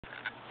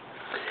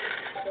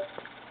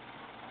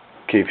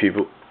Okay,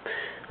 people.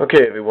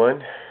 Okay,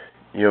 everyone.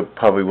 You're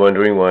probably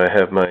wondering why I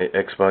have my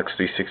Xbox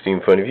 360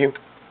 in front of you.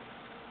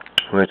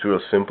 Well, it's real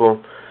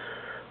simple.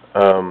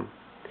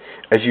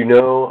 As you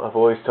know, I've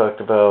always talked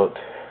about.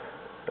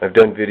 I've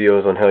done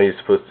videos on how you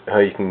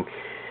can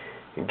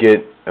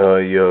get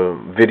your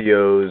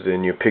videos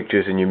and your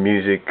pictures and your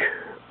music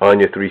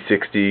on your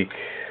 360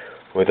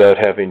 without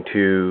having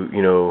to,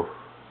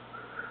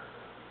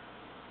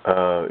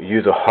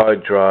 use a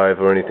hard drive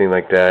or anything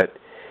like that.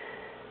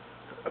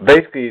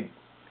 Basically,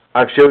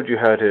 I've showed you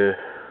how to,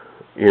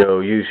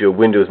 use your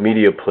Windows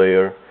Media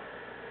Player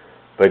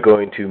by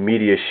going to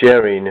Media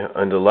Sharing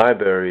under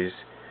Libraries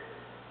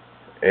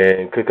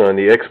and clicking on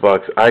the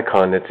Xbox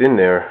icon that's in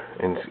there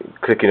and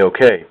clicking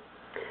OK.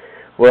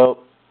 Well,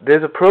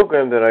 there's a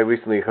program that I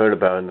recently heard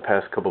about in the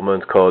past couple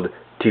months called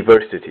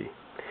TVersity.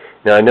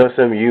 Now, I know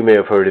some of you may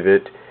have heard of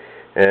it,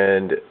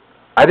 and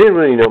I didn't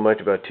really know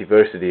much about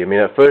TVersity. I mean,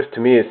 at first, to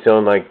me, it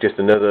sounded like just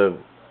another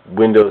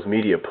Windows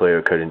Media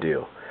Player kind of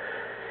deal.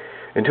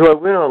 Until I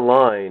went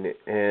online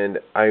and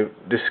I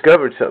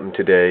discovered something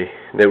today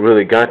that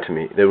really got to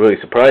me, that really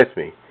surprised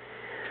me.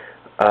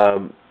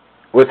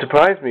 What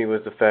surprised me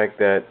was the fact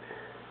that,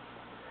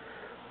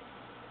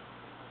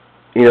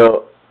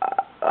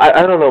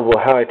 I don't know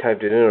how I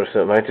typed it in or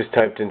something. I just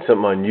typed in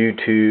something on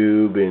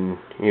YouTube and,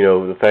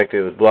 the fact that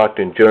it was blocked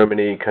in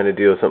Germany kind of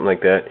deal, something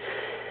like that.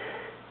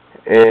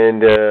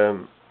 And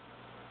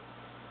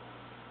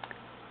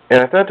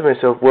I thought to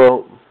myself,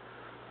 well,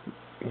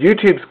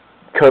 YouTube's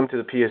come to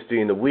the PS3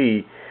 and the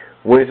Wii.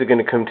 When is it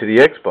going to come to the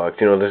Xbox?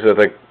 This is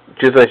like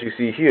just as you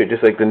see here,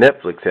 just like the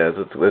Netflix has.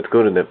 Let's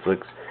go to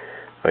Netflix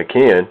if I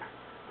can.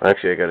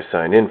 Actually, I got to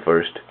sign in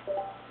first.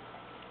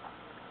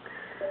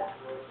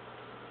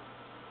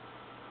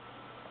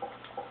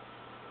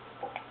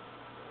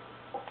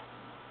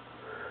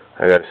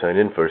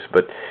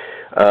 But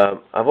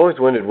I've always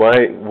wondered why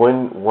and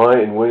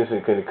when is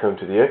it going to come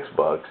to the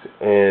Xbox?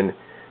 And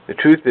the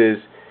truth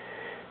is,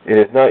 it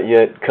has not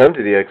yet come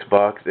to the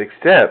Xbox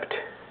except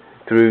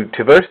through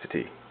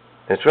TVersity.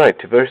 That's right,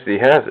 TVersity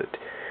has it.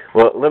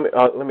 Well, let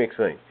me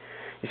explain.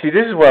 You see,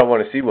 this is what I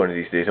want to see one of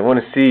these days. I want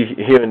to see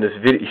here in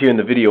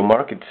the video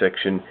market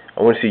section.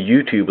 I want to see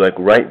YouTube like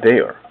right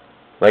there,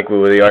 like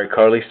where the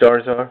iCarly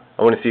stars are.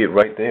 I want to see it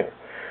right there.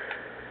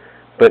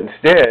 But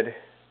instead,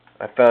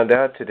 I found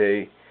out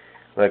today,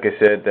 like I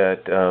said,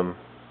 that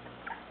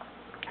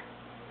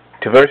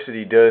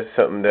TVersity does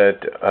something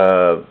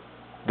that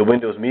the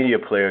Windows Media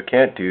Player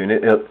can't do,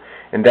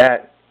 and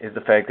that is the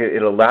fact that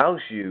it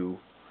allows you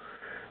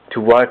to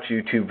watch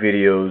YouTube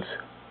videos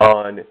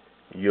on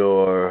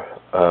your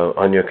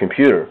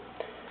computer.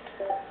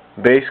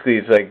 Basically,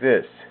 it's like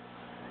this.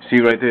 See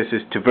right there, it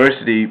says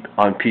TVersity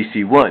on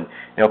PC1.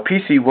 Now,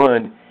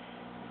 PC1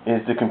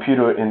 is the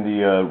computer in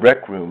the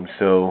rec room.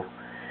 So,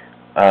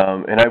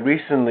 and I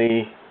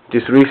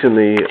just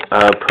recently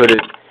put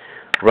it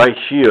right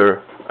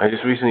here. I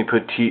just recently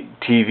put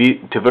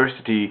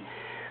TVersity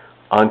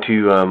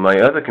onto my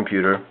other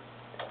computer,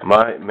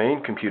 my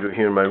main computer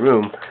here in my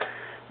room.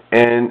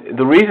 And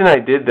the reason I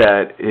did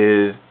that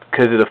is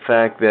because of the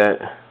fact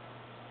that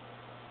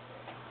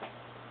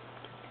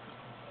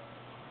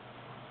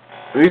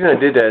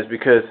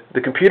because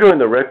the computer in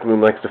the rec room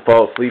likes to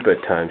fall asleep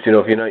at times.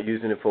 If you're not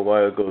using it for a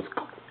while, it goes,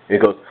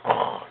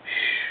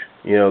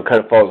 kind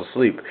of falls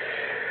asleep.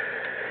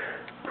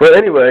 Well,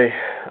 anyway,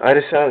 I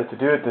decided to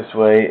do it this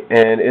way,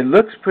 and it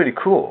looks pretty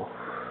cool,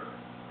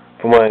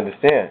 from what I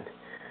understand.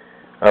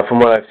 From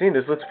what I've seen,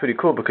 this looks pretty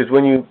cool because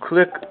when you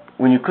click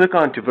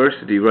on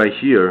TVersity right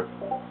here,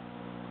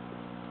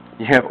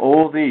 you have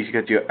all these. You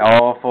got your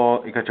all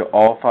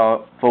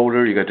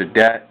folder, you got your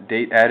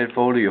date added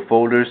folder, your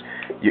folders,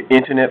 your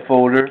internet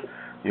folder,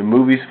 your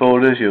movies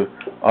folders, your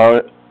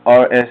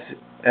RSS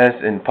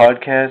and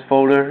podcast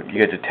folder, you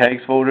got your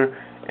tags folder,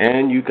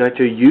 and you got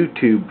your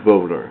YouTube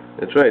folder.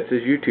 That's right, it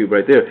says YouTube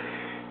right there.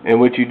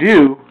 And what you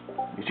do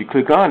is you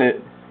click on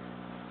it,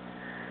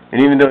 and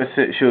even though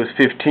it shows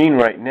 15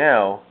 right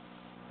now,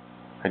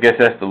 I guess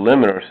that's the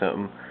limit or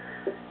something.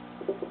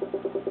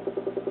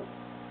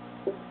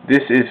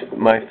 This is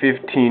my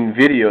 15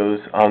 videos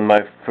on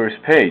my first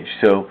page.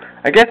 So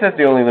I guess that's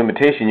the only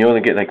limitation. You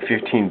only get like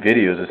 15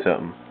 videos or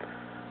something.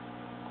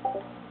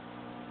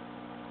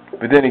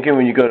 But then again,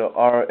 when you go to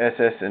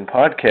RSS and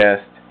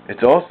podcast,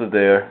 it's also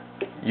there.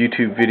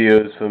 YouTube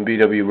videos from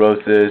BW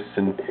Roses,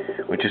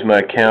 which is my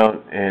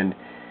account, and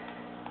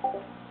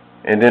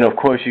then of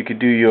course you could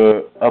do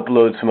your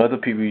uploads from other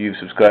people you've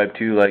subscribed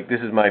to. Like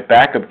this is my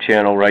backup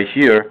channel right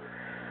here,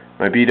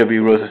 my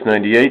BW Roses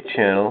 98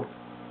 channel,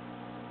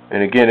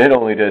 and again it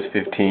only does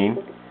 15,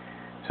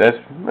 so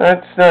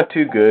that's not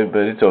too good,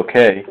 but it's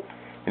okay.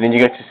 And then you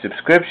got your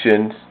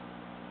subscriptions,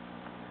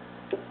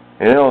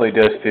 and it only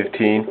does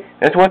 15.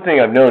 That's one thing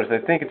I've noticed. I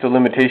think it's a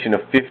limitation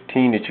of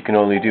 15 that you can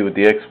only do with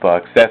the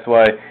Xbox. That's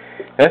why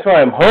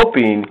I'm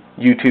hoping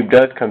YouTube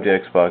does come to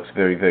Xbox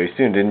very, very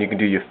soon. Then you can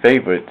do your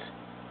favorites.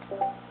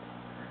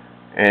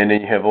 And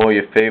then you have all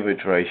your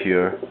favorites right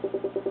here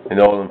and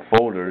all in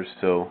folders.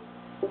 So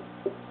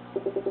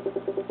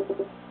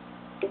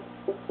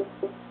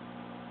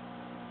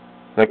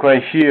Like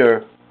right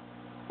here,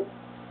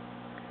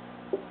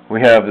 we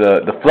have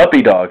the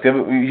Fluffy Dogs. You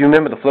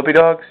remember the Fluffy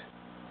Dogs?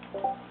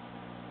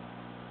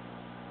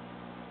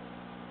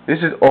 This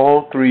is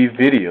all 3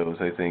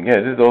 videos, I think.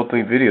 Yeah, this is all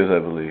 3 videos, I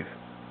believe.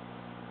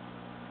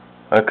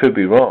 I could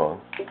be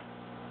wrong.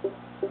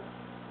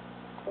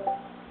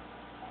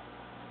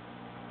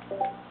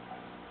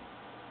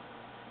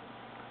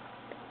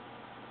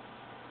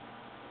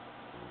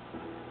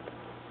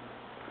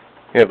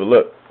 Yeah, but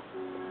look.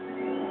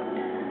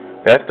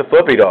 That's the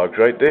Fluffy Dogs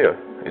right there.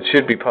 It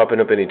should be popping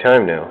up any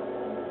time now.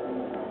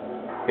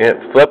 Yeah,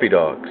 Fluffy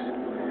Dogs.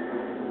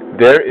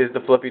 There is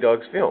the Fluffy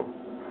Dogs film.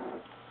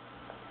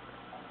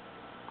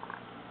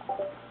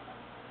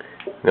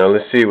 Now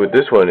let's see what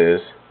this one is.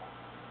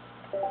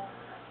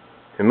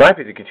 It might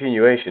be the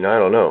continuation, I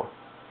don't know.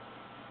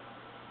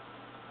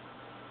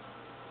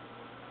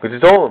 Because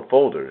it's all in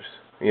folders.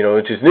 You know,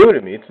 which is new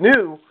to me. It's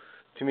new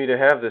to me to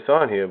have this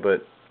on here,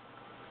 but,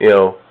 you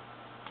know.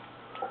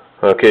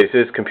 Okay, it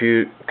says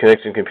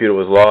connection computer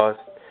was lost.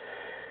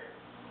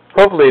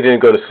 Hopefully it didn't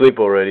go to sleep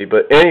already,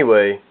 but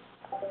anyway,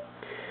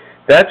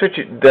 that's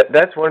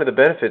one of the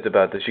benefits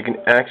about this. You can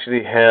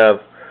actually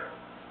have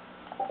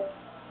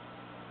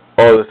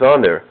all this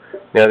on there.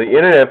 Now the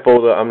internet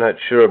folder I'm not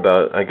sure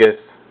about. I guess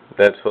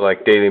that's for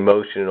like Daily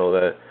Motion and all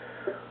that.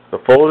 The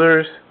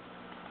folders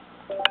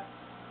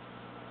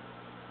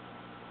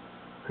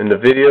and the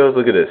videos,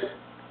 look at this.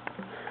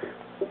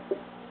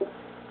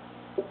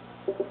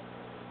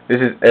 This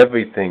is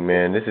everything,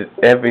 man. This is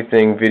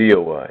everything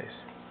video-wise.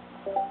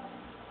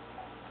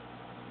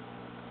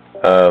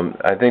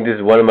 I think this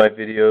is one of my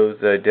videos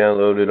that I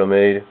downloaded or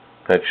made.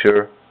 Not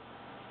sure.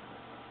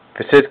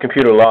 If it says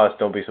computer lost,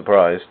 don't be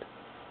surprised.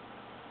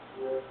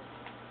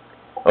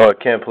 Oh, it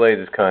can't play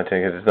this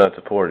content because it's not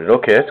supported.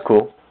 Okay, that's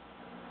cool.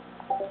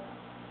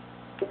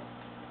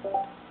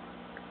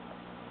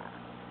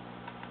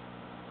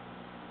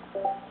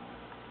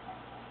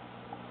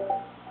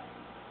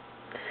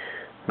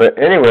 But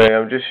anyway,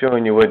 I'm just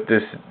showing you what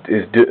this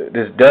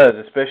does,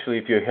 especially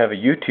if you have a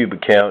YouTube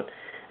account.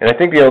 And I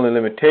think the only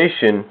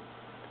limitation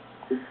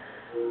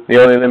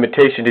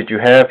that you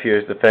have here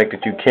is the fact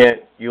that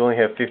you only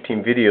have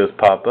 15 videos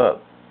pop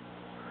up.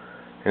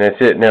 And that's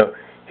it. Now,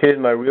 here's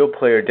my Real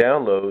Player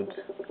downloads.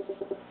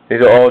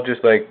 These are all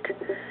just like,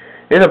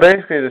 these are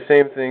basically the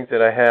same things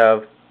that I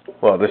have.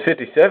 Well, there's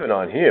 57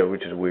 on here,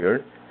 which is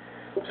weird.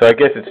 So I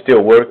guess it's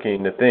still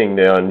working, the thing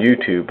there on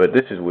YouTube, but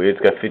this is weird.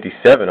 It's got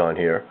 57 on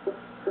here,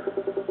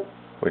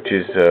 which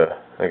is,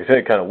 like I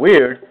said, kind of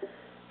weird,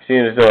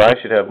 seeing as though I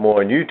should have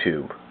more on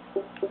YouTube.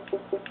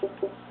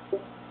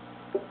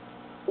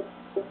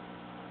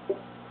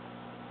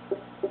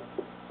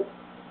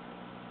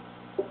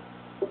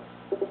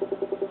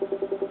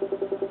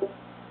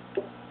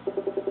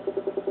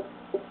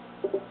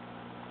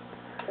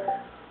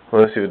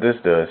 Well, let's see what this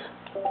does.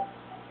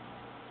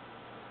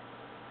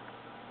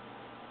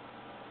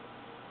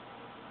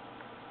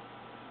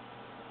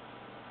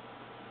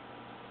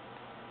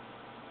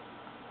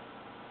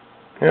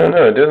 I don't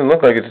know, it doesn't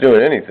look like it's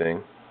doing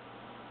anything.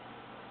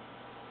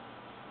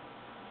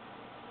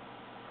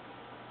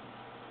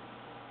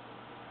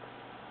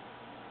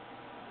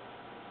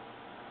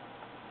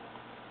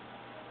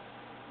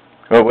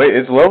 Oh wait,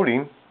 it's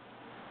loading.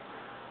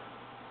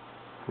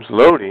 It's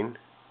loading.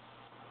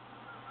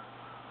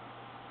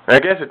 I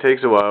guess it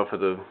takes a while for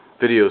the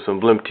videos from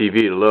Blimp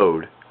TV to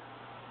load.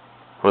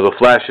 Or the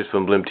flashes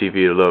from Blimp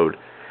TV to load.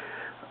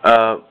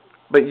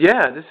 But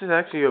yeah, this is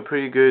actually a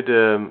pretty good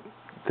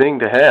thing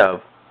to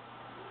have.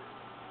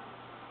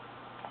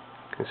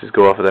 Let's just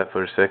go off of that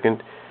for a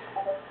second.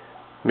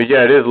 But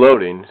yeah, it is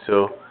loading,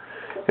 so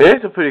it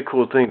is a pretty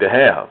cool thing to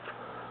have,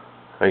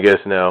 I guess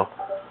now.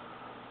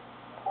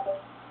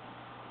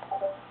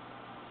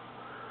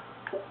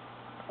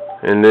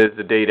 And there's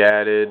the date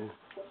added.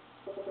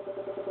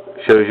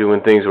 Shows you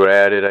when things were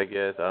added, I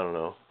guess. I don't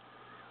know.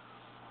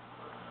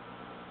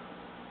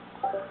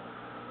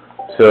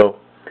 So,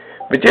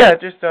 but yeah, I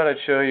just thought I'd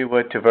show you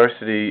what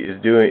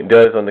TVersity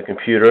does on the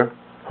computer.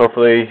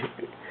 Hopefully,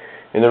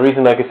 and the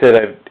reason, like I said,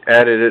 I've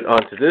added it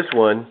onto this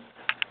one.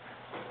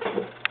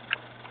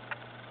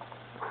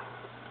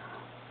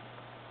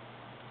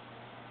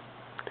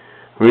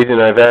 The reason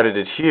I've added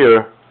it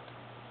here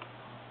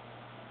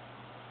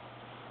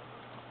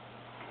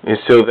is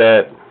so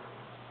that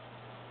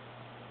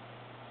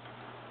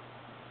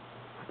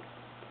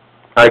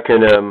I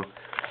can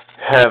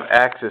have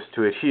access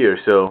to it here.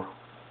 So,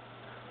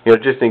 you know,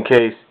 just in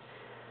case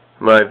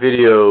my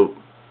video,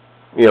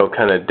 you know,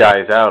 kind of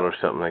dies out or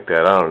something like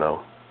that. I don't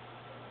know.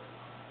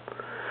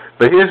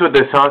 But here's what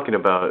they're talking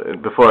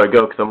about before I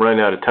go, because I'm running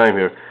out of time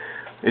here.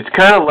 It's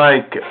kind of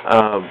like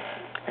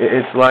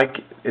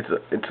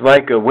it's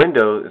like a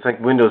Windows. It's like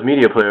Windows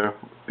Media Player.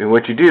 And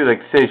what you do, like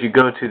it says, you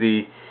go to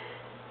the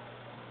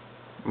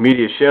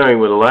media sharing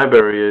where the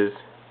library is.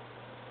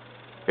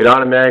 It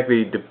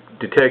automatically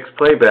detects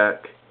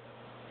playback.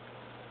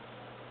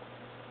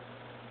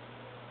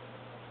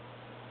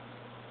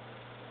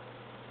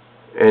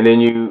 And then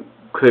you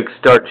click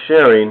Start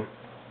Sharing.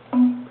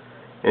 And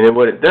then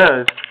what it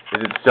does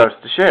is it starts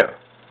to share.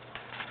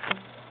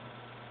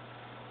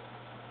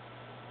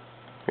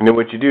 And then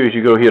what you do is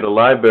you go here to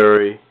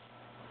library.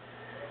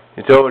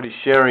 It's already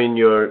sharing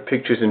your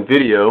pictures and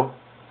video.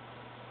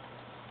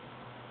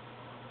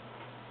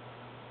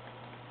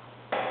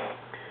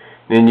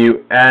 Then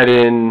you add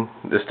in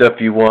the stuff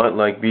you want,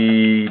 like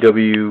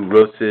BW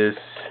Rossis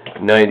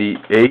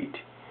 98.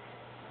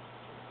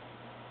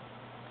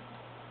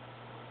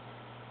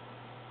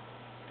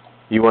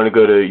 You want to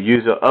go to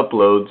user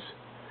uploads,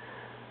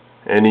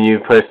 and then you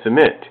press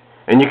submit.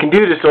 And you can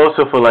do this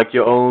also for like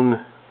your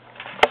own.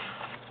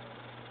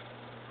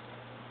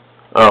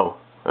 Oh,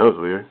 that was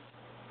weird.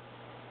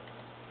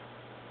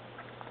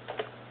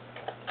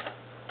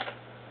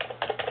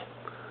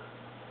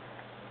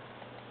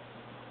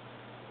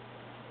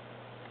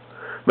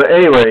 But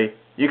anyway,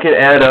 you can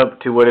add up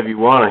to whatever you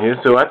want on here.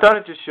 So I thought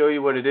I'd just show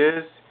you what it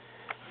is,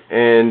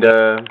 and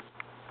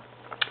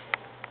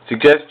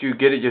suggest you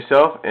get it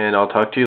yourself, and I'll talk to you